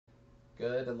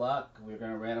Good luck. We're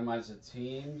going to randomize the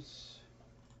teams.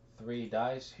 3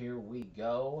 dice. Here we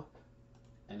go.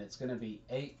 And it's going to be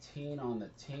 18 on the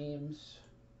teams.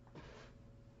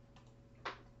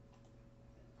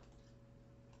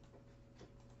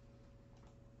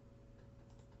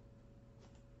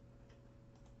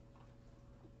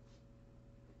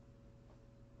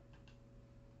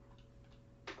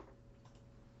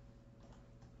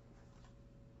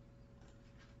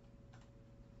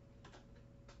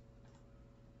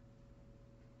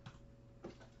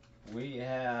 We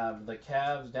have the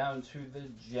Cavs down to the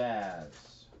Jazz.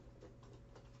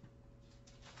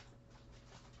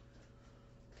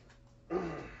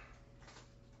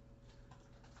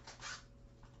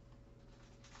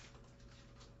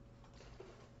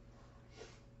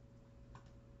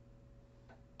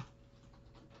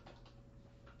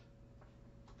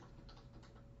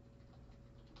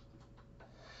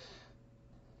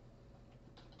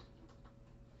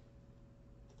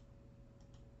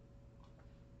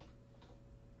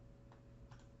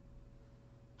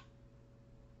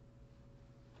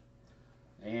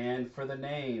 And for the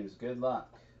names, good luck.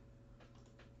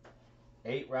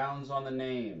 8 rounds on the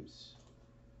names.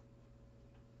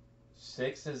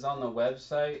 6 is on the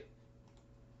website.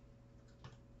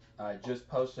 I just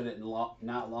posted it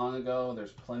not long ago.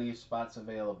 There's plenty of spots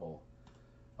available.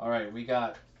 Alright, we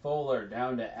got Fuller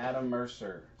down to Adam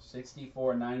Mercer.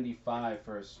 $64.95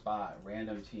 for a spot.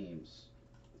 Random teams.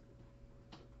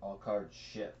 All cards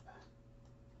ship.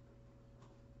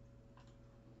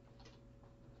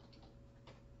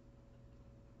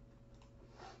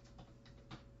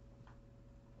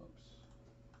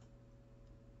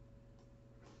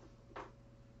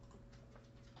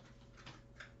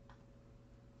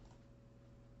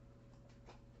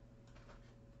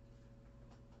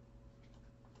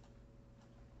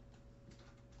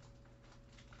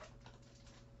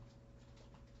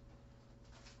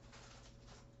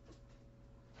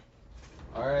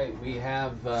 Alright, we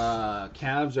have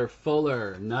Cavs are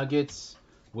Fuller, Nuggets,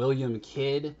 William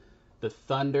Kidd, the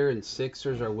Thunder and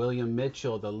Sixers are William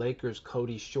Mitchell, the Lakers,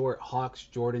 Cody Short, Hawks,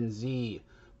 Jordan Z,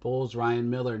 Bulls, Ryan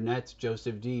Miller, Nets,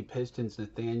 Joseph D, Pistons,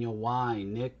 Nathaniel Y,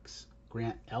 Knicks,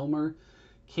 Grant Elmer,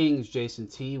 Kings, Jason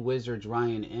T, Wizards,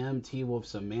 Ryan M,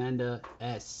 T-Wolves, Amanda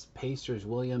S, Pacers,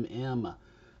 William M,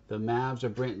 the Mavs are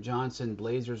Brent Johnson,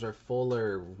 Blazers are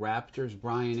Fuller, Raptors,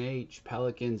 Brian H,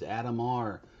 Pelicans, Adam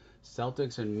R,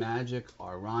 Celtics and Magic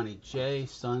are Ronnie J.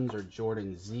 Suns are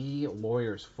Jordan Z.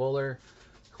 Warriors Fuller.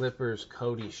 Clippers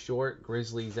Cody Short.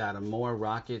 Grizzlies Adam Moore.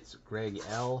 Rockets Greg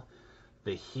L.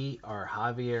 The Heat are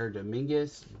Javier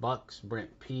Dominguez. Bucks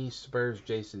Brent P. Spurs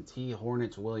Jason T.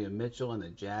 Hornets William Mitchell. And the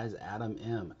Jazz Adam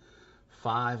M.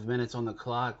 5 minutes on the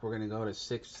clock. We're going to go to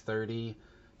 6:30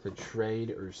 to trade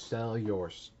or sell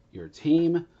your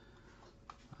team.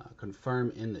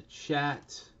 Confirm in the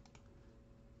chat.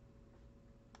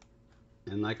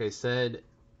 And like I said,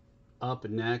 up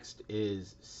next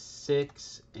is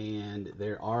 6, and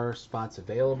there are spots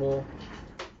available.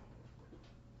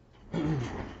 I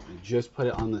just put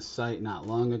it on the site not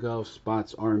long ago.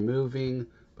 Spots are moving,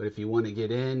 but if you want to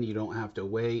get in, you don't have to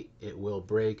wait. It will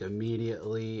break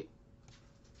immediately.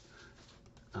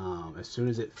 As soon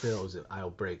as it fills,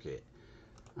 I'll break it.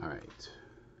 All right.